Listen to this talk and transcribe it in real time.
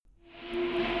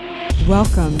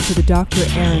Welcome to the Dr.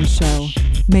 Aaron Show.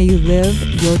 May you live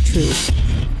your truth.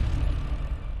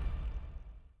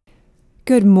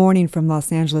 Good morning from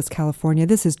Los Angeles, California.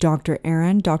 This is Dr.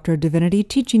 Aaron, Doctor of Divinity,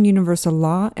 teaching universal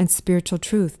law and spiritual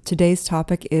truth. Today's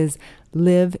topic is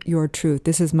live your truth.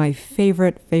 This is my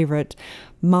favorite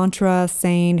mantra,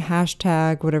 saying,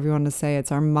 hashtag, whatever you want to say.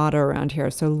 It's our motto around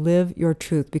here. So live your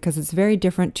truth, because it's very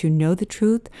different to know the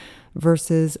truth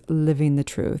versus living the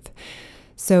truth.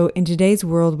 So in today's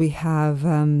world, we have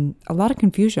a lot of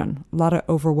confusion, a lot of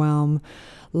overwhelm,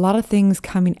 a lot of things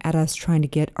coming at us trying to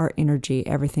get our energy,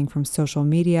 everything from social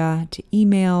media to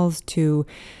emails to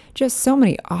just so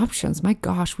many options. My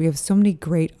gosh, we have so many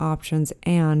great options,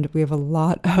 and we have a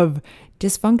lot of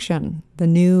dysfunction. The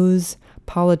news,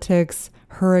 politics,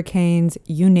 hurricanes,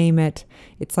 you name it.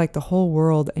 It's like the whole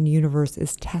world and universe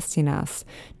is testing us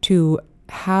to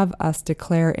have us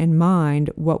declare in mind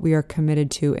what we are committed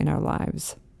to in our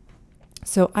lives.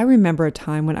 So I remember a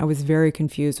time when I was very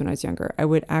confused when I was younger. I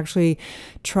would actually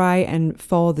try and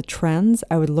follow the trends.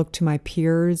 I would look to my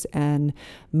peers and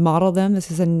model them.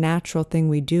 This is a natural thing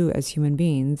we do as human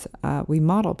beings. We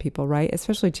model people, right?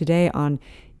 Especially today on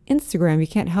Instagram, you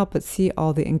can't help but see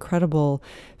all the incredible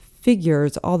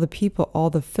figures, all the people, all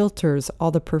the filters, all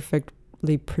the perfectly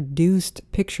produced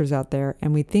pictures out there,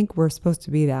 and we think we're supposed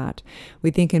to be that. We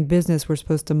think in business we're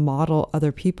supposed to model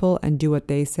other people and do what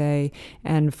they say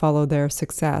and follow their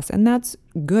success, and that's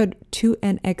good to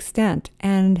an extent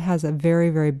and has a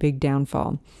very big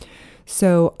downfall.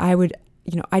 So I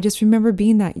just remember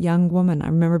being that young woman. I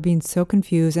remember being so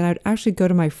confused, and I'd actually go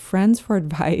to my friends for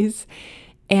advice,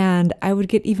 and I would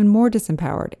get even more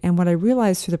disempowered. And what I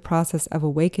realized through the process of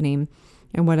awakening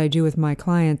and what I do with my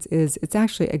clients is it's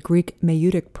actually a Greek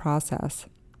maieutic process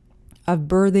of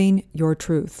birthing your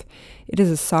truth. It is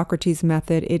a Socrates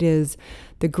method. It is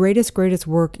the greatest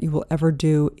work you will ever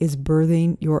do is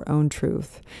birthing your own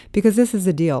truth. Because this is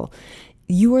the deal.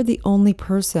 You are the only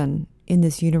person in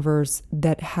this universe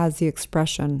that has the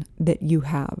expression that you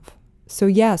have. So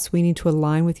yes, we need to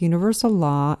align with universal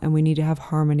law, and we need to have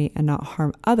harmony and not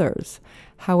harm others.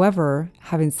 However,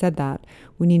 having said that,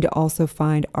 we need to also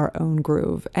find our own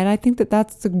groove. And I think that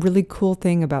that's the really cool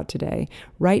thing about today.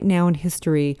 Right now in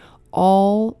history,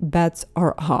 all bets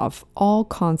are off. All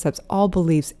concepts, all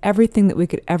beliefs, everything that we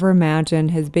could ever imagine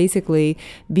has basically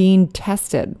been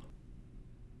tested.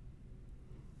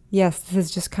 Yes, this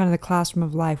is just kind of the classroom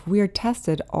of life. We are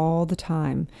tested all the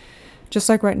time. Just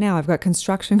like right now, I've got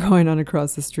construction going on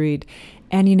across the street.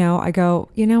 And, I go,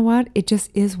 you know what? It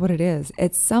just is what it is.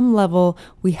 At some level,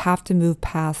 we have to move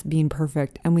past being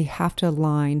perfect, and we have to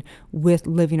align with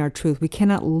living our truth. We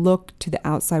cannot look to the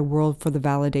outside world for the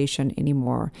validation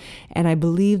anymore. And I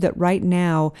believe that right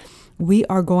now, we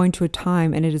are going to a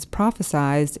time, and it is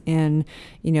prophesized in,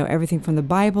 everything from the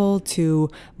Bible to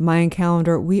Mayan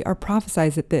calendar. We are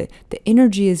prophesized that the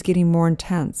energy is getting more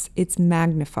intense. It's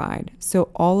magnified. So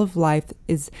all of life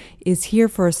is here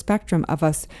for a spectrum of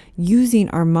us using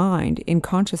our mind in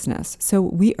consciousness. So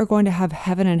we are going to have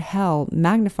heaven and hell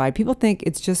magnified. People think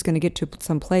it's just going to get to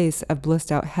some place of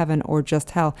blissed out heaven or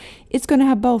just hell. It's going to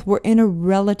have both. We're in a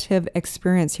relative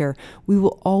experience here. We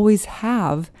will always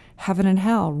have heaven and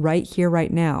hell right here,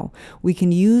 right now. We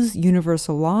can use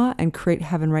universal law and create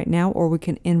heaven right now, or we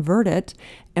can invert it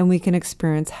and we can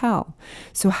experience hell.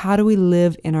 So how do we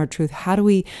live in our truth? How do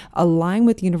we align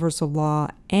with universal law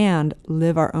and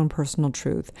live our own personal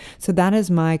truth? So that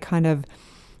is my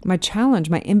challenge,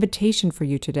 my invitation for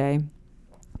you today,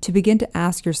 to begin to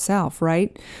ask yourself,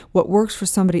 right? What works for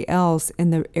somebody else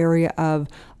in the area of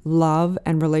love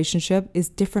and relationship is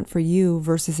different for you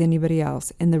versus anybody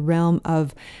else. In the realm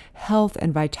of health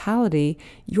and vitality,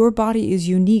 your body is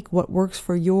unique. What works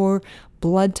for your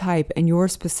blood type and your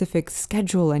specific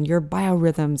schedule and your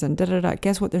biorhythms and da-da-da.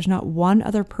 Guess what? There's not one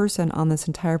other person on this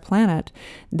entire planet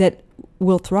that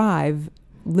will thrive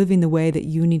living the way that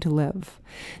you need to live.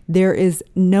 There is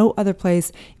no other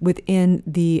place within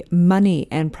the money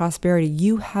and prosperity.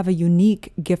 You have a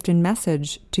unique gift and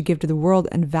message to give to the world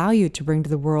and value to bring to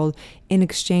the world in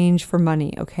exchange for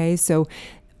money, okay? So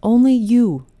only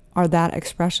you are that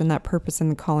expression, that purpose and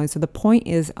the calling. So the point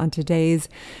is, on today's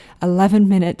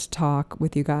 11-minute talk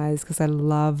with you guys, because I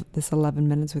love this 11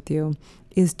 minutes with you,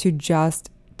 is to just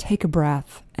take a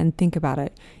breath and think about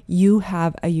it. You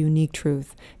have a unique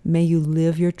truth. May you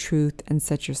live your truth and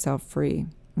set yourself free.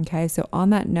 Okay, so on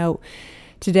that note,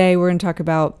 today we're going to talk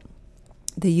about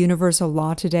the universal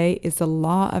law. Today is the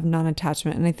law of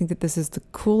non-attachment. And I think that this is the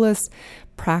coolest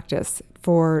practice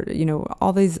for,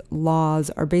 all these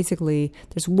laws are basically,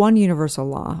 there's one universal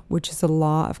law, which is the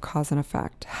law of cause and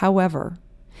effect. However,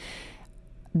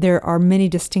 there are many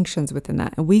distinctions within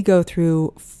that. And we go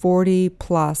through 40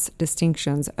 plus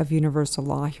distinctions of universal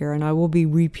law here. And I will be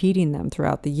repeating them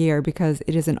throughout the year because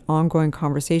it is an ongoing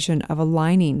conversation of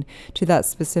aligning to that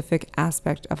specific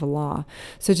aspect of a law.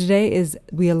 So today is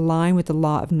we align with the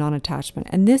law of non-attachment.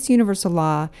 And this universal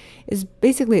law is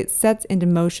basically, it sets into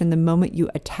motion the moment you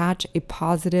attach a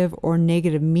positive or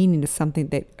negative meaning to something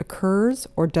that occurs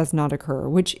or does not occur,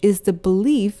 which is the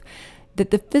belief that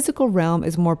the physical realm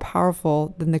is more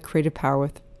powerful than the creative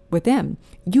power within.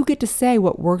 You get to say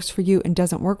what works for you and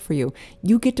doesn't work for you.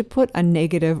 You get to put a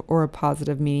negative or a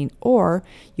positive meaning, or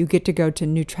you get to go to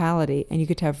neutrality and you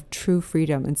get to have true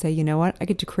freedom and say, you know what, I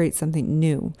get to create something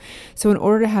new. So in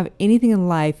order to have anything in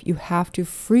life, you have to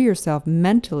free yourself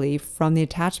mentally from the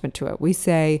attachment to it. We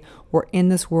say we're in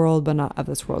this world, but not of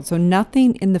this world. So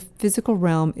nothing in the physical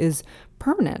realm is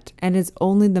permanent, and is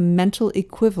only the mental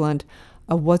equivalent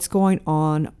of what's going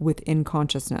on within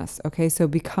consciousness. Okay, so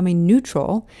becoming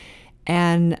neutral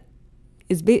and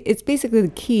it's basically the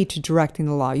key to directing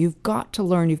the law. You've got to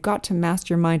learn, you've got to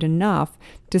master your mind enough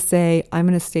to say, I'm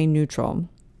going to stay neutral.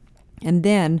 And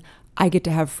then I get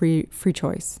to have free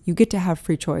choice. You get to have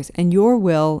free choice. And your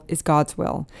will is God's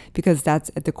will, because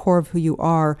that's at the core of who you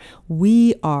are.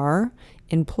 We are,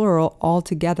 in plural, all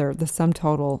together, the sum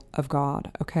total of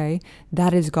God, okay?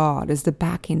 That is God, is the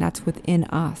backing, that's within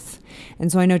us. And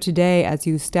so I know today, as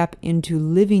you step into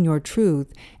living your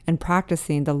truth and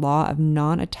practicing the law of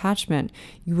non-attachment,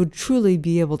 you would truly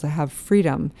be able to have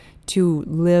freedom to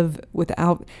live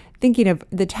without thinking of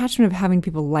the attachment of having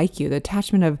people like you, the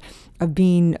attachment of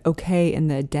being okay in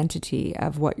the identity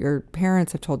of what your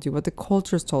parents have told you, what the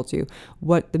culture's told you,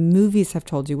 what the movies have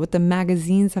told you, what the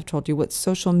magazines have told you, what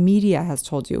social media has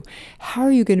told you. How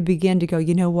are you going to begin to go,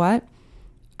 you know what?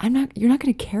 You're not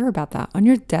going to care about that. On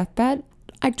your deathbed,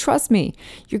 trust me,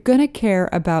 you're going to care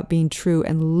about being true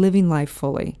and living life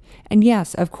fully. And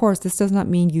yes, of course, this does not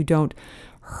mean you don't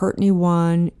hurt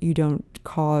anyone, you don't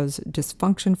cause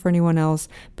dysfunction for anyone else,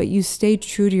 but you stay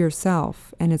true to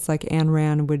yourself. And it's like Ayn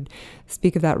Rand would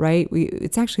speak of that, right?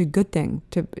 It's actually a good thing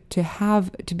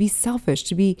to be selfish,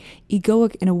 to be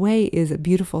egoic in a way is a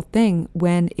beautiful thing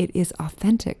when it is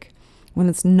authentic, when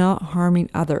it's not harming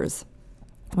others,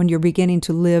 when you're beginning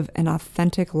to live an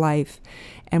authentic life.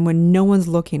 And when no one's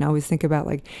looking, I always think about,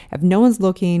 like, if no one's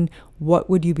looking, what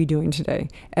would you be doing today?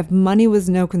 If money was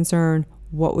no concern,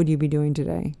 what would you be doing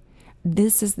today?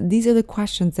 These are the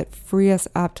questions that free us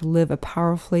up to live a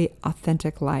powerfully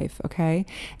authentic life, okay?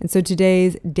 And so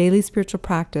today's daily spiritual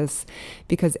practice,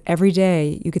 because every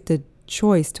day you get the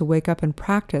choice to wake up and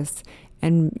practice,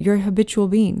 and you're a habitual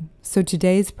being. So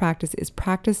today's practice is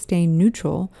practice staying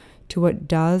neutral to what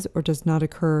does or does not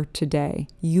occur today.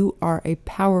 You are a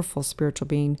powerful spiritual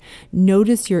being.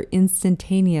 Notice your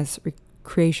instantaneous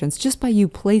creations. Just by you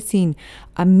placing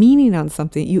a meaning on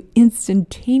something, you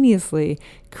instantaneously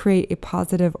create a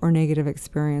positive or negative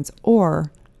experience,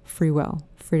 or free will,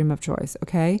 freedom of choice,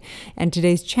 okay? And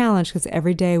today's challenge, because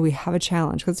every day we have a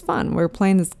challenge, because it's fun. We're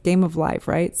playing this game of life,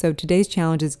 right? So today's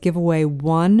challenge is give away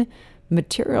one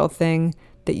material thing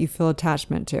that you feel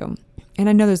attachment to. And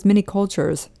I know there's many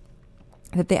cultures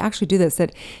that they actually do this,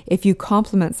 that if you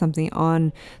compliment something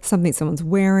on something someone's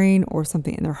wearing or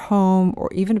something in their home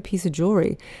or even a piece of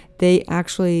jewelry, they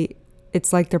actually,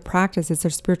 it's like their practice, it's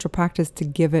their spiritual practice to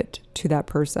give it to that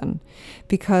person.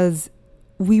 Because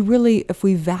we really, if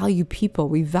we value people,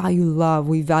 we value love,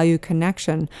 we value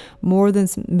connection more than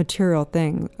some material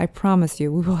things, I promise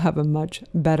you, we will have a much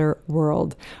better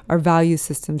world. Our value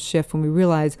systems shift when we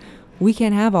realize we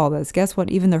can't have all this. Guess what?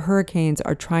 Even the hurricanes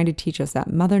are trying to teach us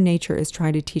that. Mother Nature is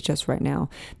trying to teach us right now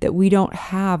that we don't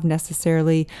have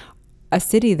necessarily a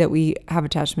city that we have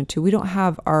attachment to. We don't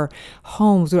have our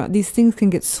homes. These things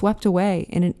can get swept away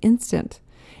in an instant.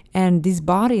 And these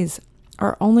bodies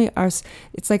are only ours.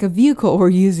 It's like a vehicle we're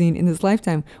using in this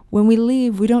lifetime. When we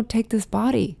leave, we don't take this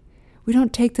body. We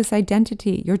don't take this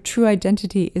identity. Your true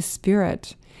identity is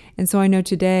spirit. And so I know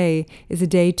today is a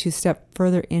day to step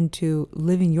further into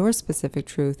living your specific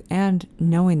truth and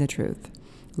knowing the truth,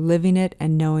 living it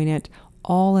and knowing it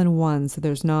all in one, so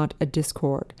there's not a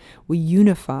discord. We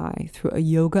unify through a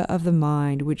yoga of the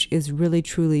mind, which is really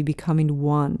truly becoming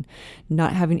one,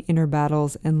 not having inner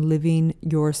battles and living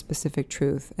your specific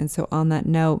truth. And so on that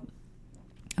note,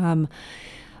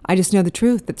 I just know the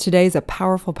truth that today is a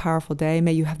powerful, powerful day.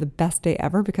 May you have the best day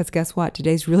ever, because guess what?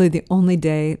 Today's really the only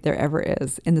day there ever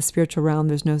is. In the spiritual realm,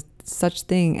 there's no such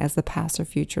thing as the past or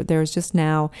future. There is just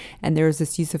now, and there is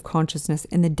this use of consciousness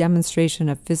in the demonstration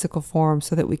of physical form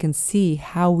so that we can see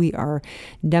how we are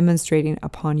demonstrating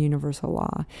upon universal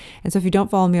law. And so if you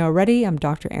don't follow me already, I'm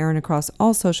Dr. Erin across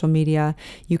all social media.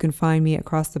 You can find me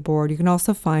across the board. You can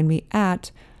also find me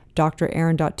at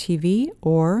drerin.tv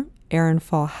or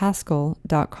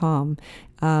erinfallhaskell.com.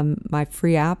 My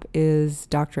free app is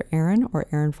Dr. Erin or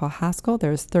Erin Fall Haskell.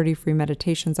 There's 30 free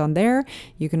meditations on there.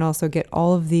 You can also get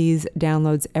all of these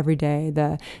downloads every day.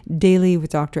 The Daily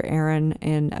with Dr. Erin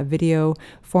in a video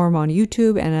form on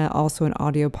YouTube and also an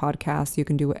audio podcast. You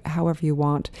can do it however you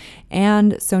want.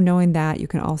 And so knowing that, you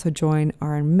can also join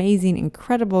our amazing,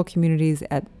 incredible communities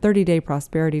at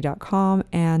 30dayprosperity.com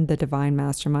and the Divine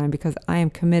Mastermind, because I am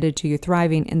committed to you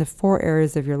thriving in the 4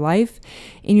 areas of your life,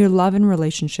 in your love and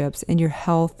relationships, in your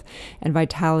health and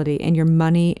vitality, in your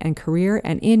money and career,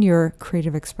 and in your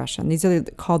creative expression. These are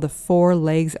called the 4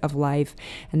 legs of life,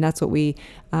 and that's what we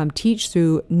teach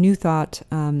through New Thought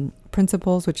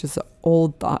principles, which is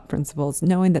old thought principles,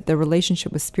 knowing that the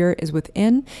relationship with spirit is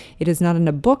within. It is not in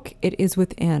a book, it is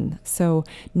within. So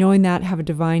knowing that, have a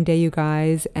divine day, you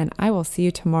guys, and I will see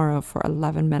you tomorrow for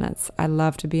 11 minutes. I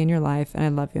love to be in your life, and I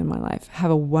love you in my life.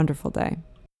 Have a wonderful day.